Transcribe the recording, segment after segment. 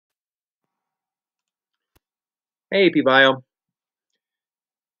Hey, AP Bio.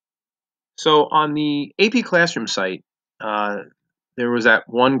 So on the AP Classroom site, uh, there was that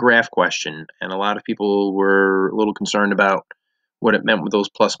one graph question, and a lot of people were a little concerned about what it meant with those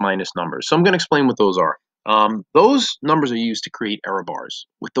plus minus numbers. So I'm going to explain what those are. Those numbers are used to create error bars.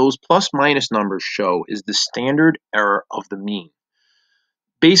 What those plus minus numbers show is the standard error of the mean.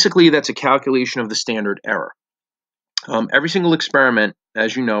 Basically, that's a calculation of the standard error. Every single experiment,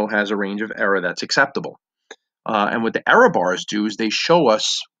 as you know, has a range of error that's acceptable. And what the error bars do is they show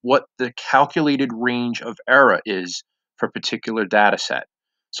us what the calculated range of error is for a particular data set.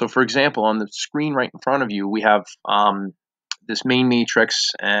 So for example, on the screen right in front of you, we have this main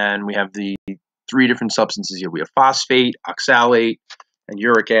matrix, and we have the three different substances here. We have phosphate, oxalate, and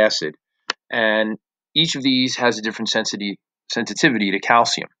uric acid. And each of these has a different sensitivity to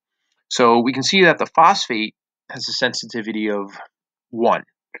calcium. So we can see that the phosphate has a sensitivity of 1.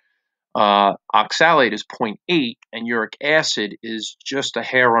 Oxalate is 0.8, and uric acid is just a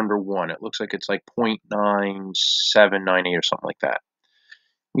hair under 1. It looks like it's like 0.9798 or something like that.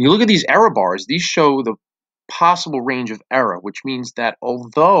 When you look at these error bars, these show the possible range of error, which means that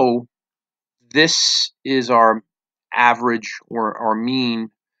although this is our average or our mean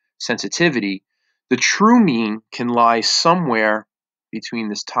sensitivity, the true mean can lie somewhere between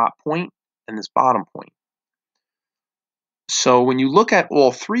this top point and this bottom point. So when you look at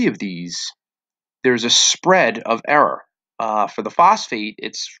all three of these, there's a spread of error. For the phosphate,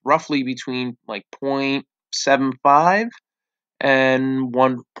 it's roughly between like 0.75 and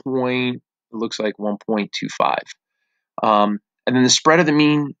 1 point, it looks like 1.25. And then the spread of the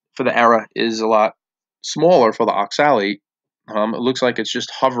mean for the error is a lot smaller for the oxalate. It looks like it's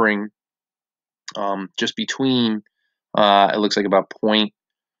just hovering just between, it looks like about 0.75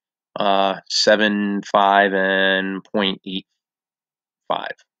 and 0.85,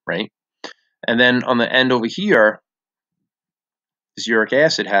 right? And then on the end over here, this uric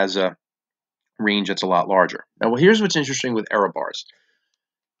acid has a range that's a lot larger. Now, well, here's what's interesting with error bars.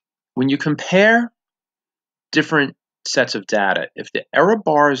 When you compare different sets of data, if the error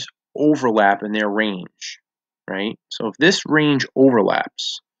bars overlap in their range, right? So if this range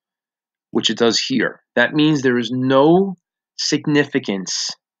overlaps, which it does here, that means there is no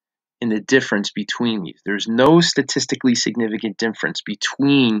significance in the difference between these. There's no statistically significant difference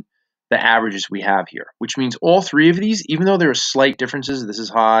between the averages we have here, which means all three of these, even though there are slight differences, this is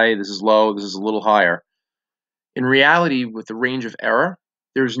high, this is low, this is a little higher, in reality, with the range of error,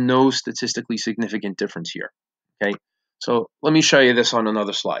 there's no statistically significant difference here, okay? So let me show you this on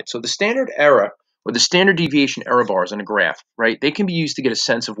another slide. So the standard error, or the standard deviation error bars in a graph, right, they can be used to get a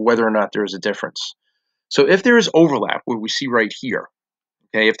sense of whether or not there is a difference. So if there is overlap, what we see right here,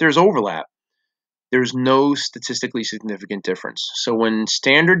 okay, if there's overlap, there's no statistically significant difference. So when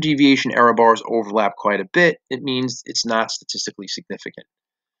standard deviation error bars overlap quite a bit, it means it's not statistically significant.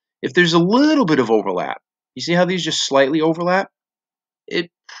 If there's a little bit of overlap, you see how these just slightly overlap?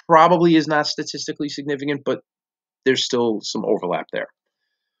 It probably is not statistically significant, but there's still some overlap there.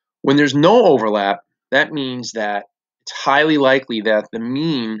 When there's no overlap, that means that it's highly likely that the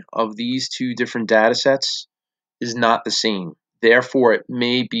mean of these two different data sets is not the same. Therefore, it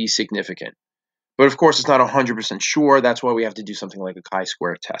may be significant. But of course, it's not 100% sure. That's why we have to do something like a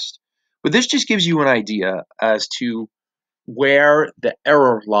chi-square test. But this just gives you an idea as to where the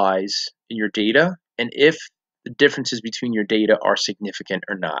error lies in your data and if the differences between your data are significant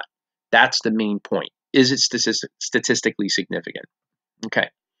or not. That's the main point. Is it statistically significant? Okay.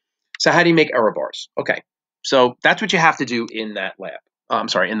 So how do you make error bars? Okay. So that's what you have to do in that lab.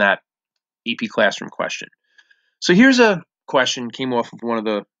 In that AP Classroom question. So here's a question came off of one of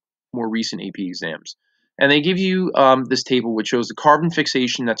the more recent AP exams. And they give you this table which shows the carbon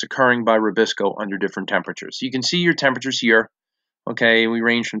fixation that's occurring by Rubisco under different temperatures. So you can see your temperatures here. Okay, we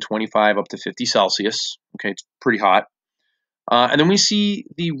range from 25 up to 50 Celsius. Okay, it's pretty hot. And then we see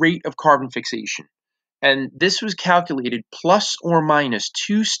the rate of carbon fixation. And this was calculated plus or minus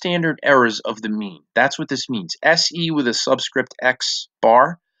 2 standard errors of the mean. That's what this means. SE with a subscript X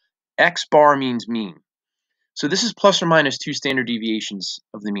bar. X bar means mean. So this is plus or minus 2 standard deviations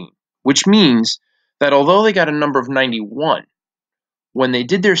of the mean, which means that although they got a number of 91, when they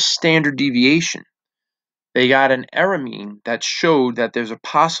did their standard deviation, they got an error mean that showed that there's a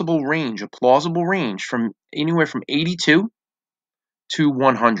possible range, a plausible range from anywhere from 82 to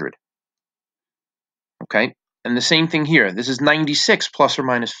 100. Okay, and the same thing here. This is 96 plus or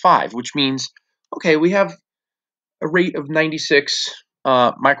minus 5, which means, okay, we have a rate of 96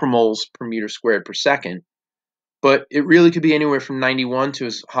 micromoles per meter squared per second, but it really could be anywhere from 91 to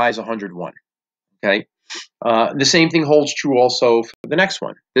as high as 101. Okay, The same thing holds true also for the next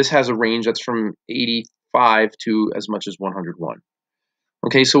one. This has a range that's from 85 to as much as 101.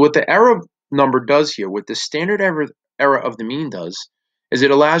 Okay, so what the error number does here, what the standard error of the mean does, is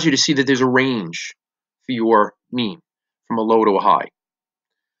it allows you to see that there's a range for your mean from a low to a high.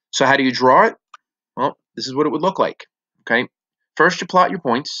 So how do you draw it? Well, this is what it would look like. Okay, first you plot your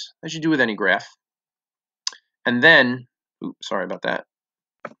points, as you do with any graph, and then, oops, sorry about that.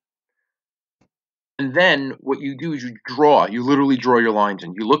 And then what you do is you literally draw your lines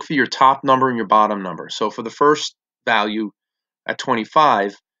in. You look for your top number and your bottom number. So for the first value at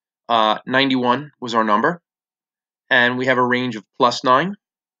 25, 91 was our number. And we have a range of +9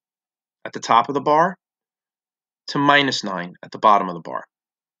 at the top of the bar to -9 at the bottom of the bar.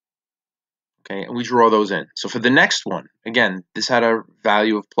 Okay, and we draw those in. So for the next one, again, this had a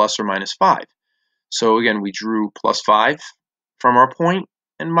value of ± 5. So again, we drew +5 from our point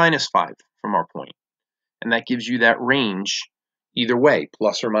and -5 from our point. And that gives you that range either way,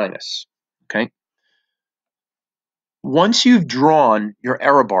 plus or minus. Okay. Once you've drawn your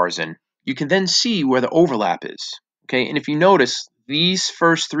error bars in, you can then see where the overlap is. Okay, and if you notice, these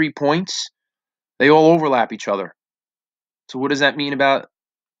first 3 points, they all overlap each other. So what does that mean about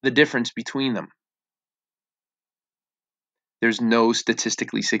the difference between them? There's no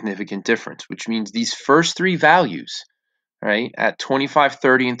statistically significant difference, which means these first 3 values, right, at 25,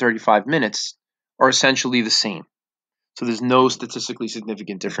 30, and 35 minutes are essentially the same. So there's no statistically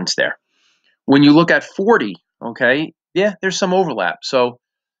significant difference there. When you look at 40, okay, yeah, there's some overlap. So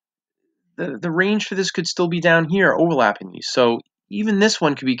the range for this could still be down here, overlapping these. So even this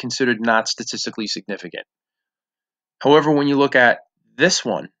one could be considered not statistically significant. However, when you look at this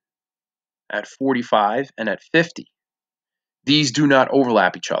one at 45 and at 50, these do not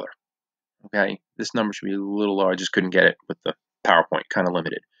overlap each other. Okay, this number should be a little lower. I just couldn't get it with the PowerPoint, kind of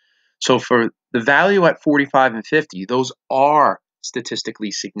limited. So for the value at 45 and 50, those are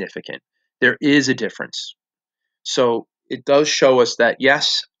statistically significant. There is a difference. So it does show us that,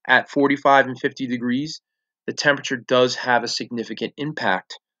 yes, at 45 and 50 degrees, the temperature does have a significant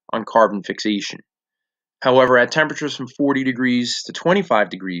impact on carbon fixation. However, at temperatures from 40 degrees to 25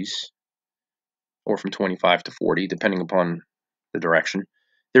 degrees, or from 25 to 40, depending upon the direction,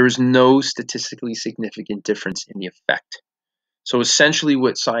 there is no statistically significant difference in the effect. So essentially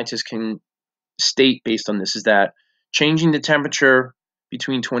what scientists can state based on this is that changing the temperature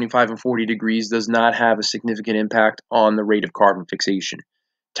between 25 and 40 degrees does not have a significant impact on the rate of carbon fixation.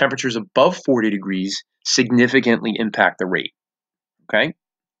 Temperatures above 40 degrees significantly impact the rate. Okay?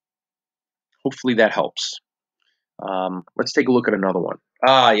 Hopefully that helps. Let's take a look at another one.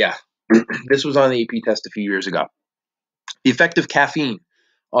 Yeah. This was on the AP test a few years ago. The effect of caffeine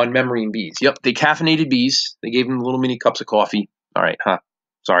on memory in bees. Yep, they caffeinated bees. They gave them little mini cups of coffee. All right,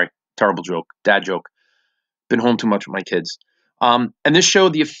 sorry, terrible joke, dad joke. Been home too much with my kids. And this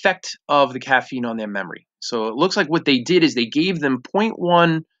showed the effect of the caffeine on their memory. So it looks like what they did is they gave them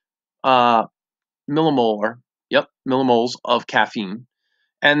 0.1 millimoles of caffeine,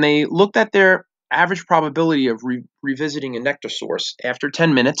 and they looked at their average probability of revisiting a nectar source after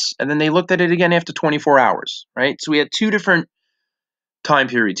 10 minutes, and then they looked at it again after 24 hours, right? So we had 2 different time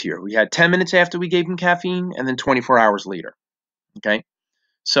periods here. We had 10 minutes after we gave them caffeine, and then 24 hours later, okay?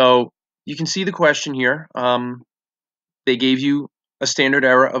 So you can see the question here. They gave you a standard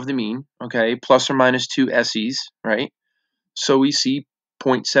error of the mean, okay, plus or minus 2 SEs, right? So we see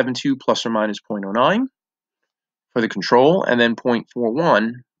 0.72 plus or minus 0.09 for the control, and then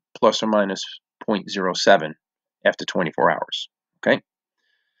 0.41 plus or minus 0.07 after 24 hours, okay?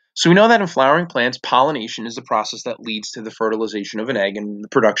 So we know that in flowering plants, pollination is the process that leads to the fertilization of an egg and the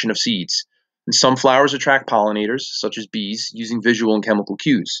production of seeds. And some flowers attract pollinators, such as bees, using visual and chemical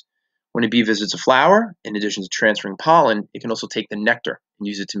cues. When a bee visits a flower, in addition to transferring pollen, it can also take the nectar and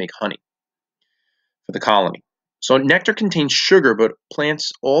use it to make honey for the colony. So nectar contains sugar, but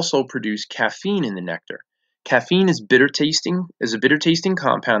plants also produce caffeine in the nectar. Caffeine is a bitter tasting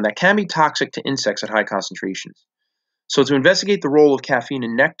compound that can be toxic to insects at high concentrations. So to investigate the role of caffeine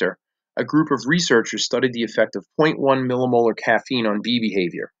in nectar, a group of researchers studied the effect of 0.1 millimolar caffeine on bee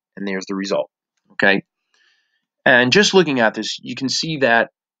behavior, and there's the result. Okay, and just looking at this, you can see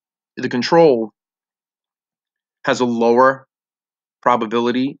that the control has a lower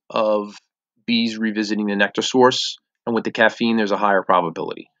probability of bees revisiting the nectar source, and with the caffeine, there's a higher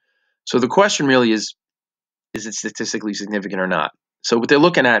probability. So the question really is it statistically significant or not? So what they're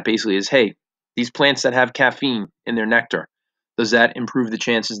looking at basically is, hey, these plants that have caffeine in their nectar, does that improve the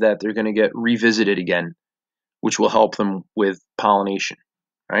chances that they're going to get revisited again, which will help them with pollination,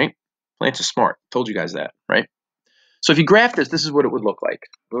 right? Plants are smart. Told you guys that, right? So if you graph this, this is what it would look like.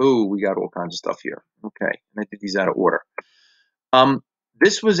 Oh, we got all kinds of stuff here. Okay, and I did these out of order.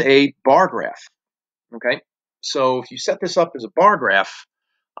 This was a bar graph. Okay, so if you set this up as a bar graph,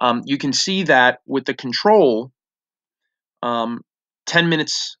 you can see that with the control, 10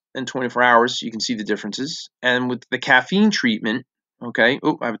 minutes and 24 hours, you can see the differences. And with the caffeine treatment, okay,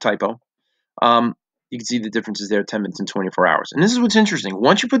 oh, I have a typo. You can see the differences there, 10 minutes and 24 hours. And this is what's interesting.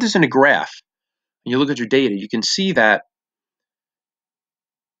 Once you put this in a graph and you look at your data, you can see that,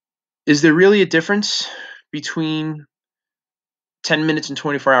 is there really a difference between 10 minutes and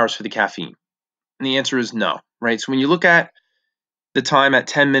 24 hours for the caffeine? And the answer is no, right? So when you look at the time at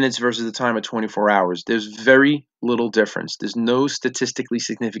 10 minutes versus the time at 24 hours, there's very little difference. There's no statistically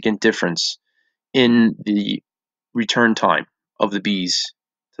significant difference in the return time of the bees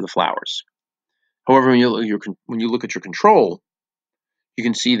to the flowers. However, when you look at your control, you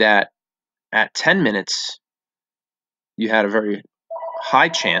can see that at 10 minutes, you had a very high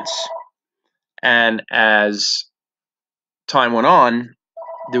chance, and as time went on,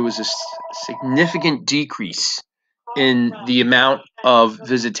 there was a significant decrease in the amount of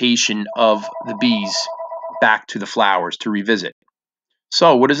visitation of the bees back to the flowers to revisit.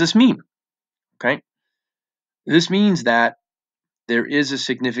 So what does this mean? Okay, this means that there is a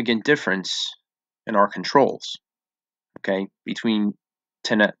significant difference in our controls, okay, between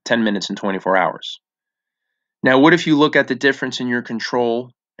 10 minutes and 24 hours. Now, what if you look at the difference in your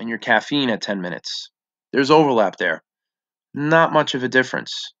control and your caffeine at 10 minutes? There's overlap there. Not much of a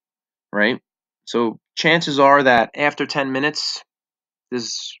difference, right? So chances are that after 10 minutes,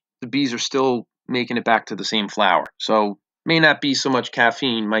 the bees are still making it back to the same flower. So may not be so much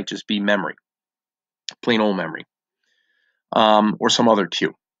caffeine, might just be memory, plain old memory, or some other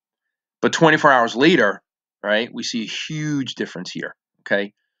cue. But 24 hours later, right, we see a huge difference here,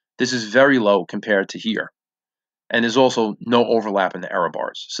 okay? This is very low compared to here. And there's also no overlap in the error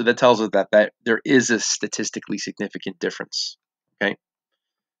bars. So that tells us that there is a statistically significant difference, okay?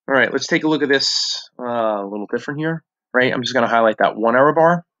 All right, let's take a look at this a little different here, right? I'm just going to highlight that one error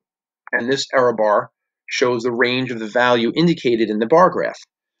bar. And this error bar shows the range of the value indicated in the bar graph.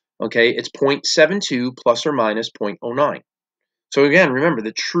 Okay, it's 0.72 plus or minus 0.09. So again, remember,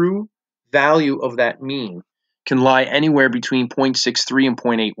 the true value of that mean can lie anywhere between 0.63 and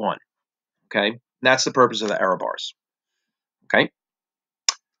 0.81. Okay, and that's the purpose of the error bars. Okay,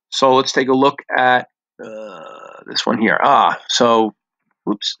 so let's take a look at this one here. So,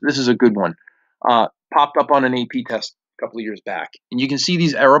 oops, this is a good one. Popped up on an AP test a couple of years back. And you can see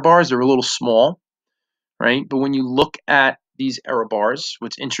these error bars, they're a little small, right? But when you look at these error bars,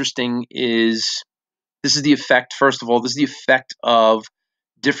 what's interesting is this is the effect, first of all, this is the effect of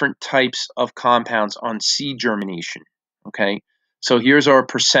different types of compounds on seed germination, okay? So here's our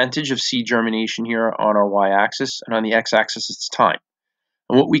percentage of seed germination here on our y-axis, and on the x-axis it's time.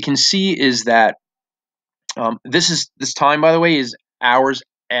 And what we can see is that this time, by the way, is hours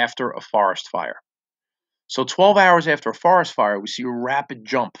after a forest fire. So 12 hours after a forest fire, we see a rapid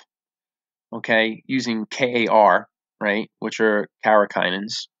jump, okay, using KAR, right, which are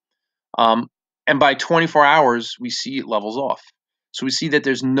karokinins. And by 24 hours, we see it levels off. So we see that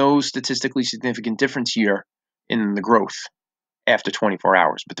there's no statistically significant difference here in the growth after 24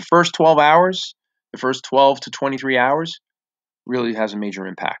 hours. But the first 12 hours, the first 12 to 23 hours, really has a major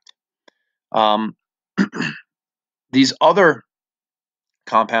impact. These other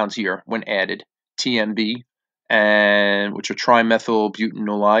compounds here, when added, TMB, and which are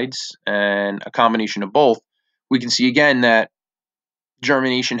trimethylbutanolides, and a combination of both, we can see again that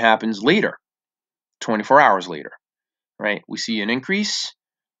germination happens later, 24 hours later, right? We see an increase,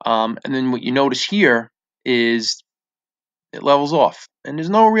 and then what you notice here is it levels off, and there's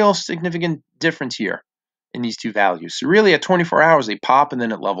no real significant difference here in these two values. So really at 24 hours, they pop and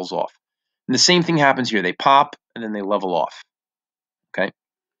then it levels off. And the same thing happens here. They pop and then they level off, okay?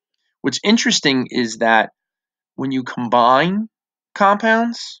 What's interesting is that when you combine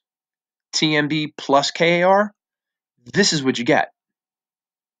compounds, TMB plus KAR, this is what you get.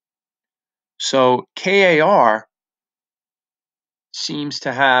 So KAR seems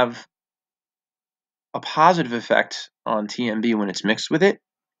to have a positive effect on TMB when it's mixed with it.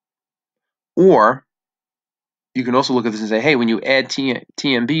 Or you can also look at this and say, hey, when you add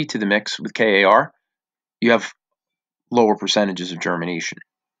TMB to the mix with KAR, you have lower percentages of germination.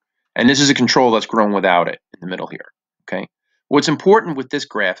 And this is a control that's grown without it in the middle here, okay? What's important with this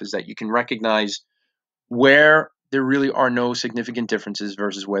graph is that you can recognize where there really are no significant differences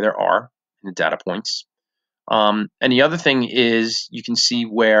versus where there are in the data points. And the other thing is you can see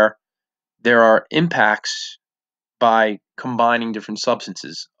where there are impacts by combining different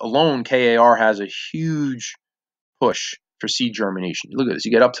substances. Alone, KAR has a huge push for seed germination. Look at this.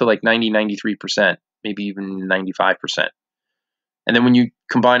 You get up to like 90, 93%, maybe even 95%. And then when you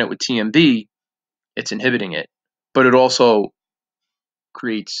combine it with TMB, it's inhibiting it, but it also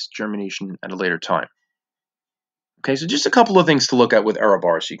creates germination at a later time. Okay, so just a couple of things to look at with error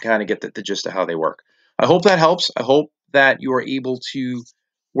bars so you kind of get the gist of how they work. I hope that helps. I hope that you are able to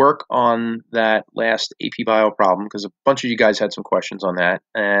work on that last AP Bio problem, because a bunch of you guys had some questions on that,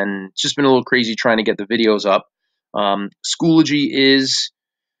 and it's just been a little crazy trying to get the videos up. Schoology is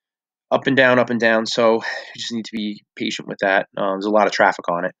up and down, so you just need to be patient with that. There's a lot of traffic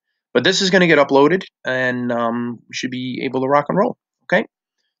on it. But this is going to get uploaded, and we should be able to rock and roll. Okay,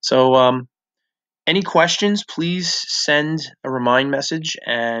 so any questions, please send a remind message,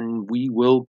 and we will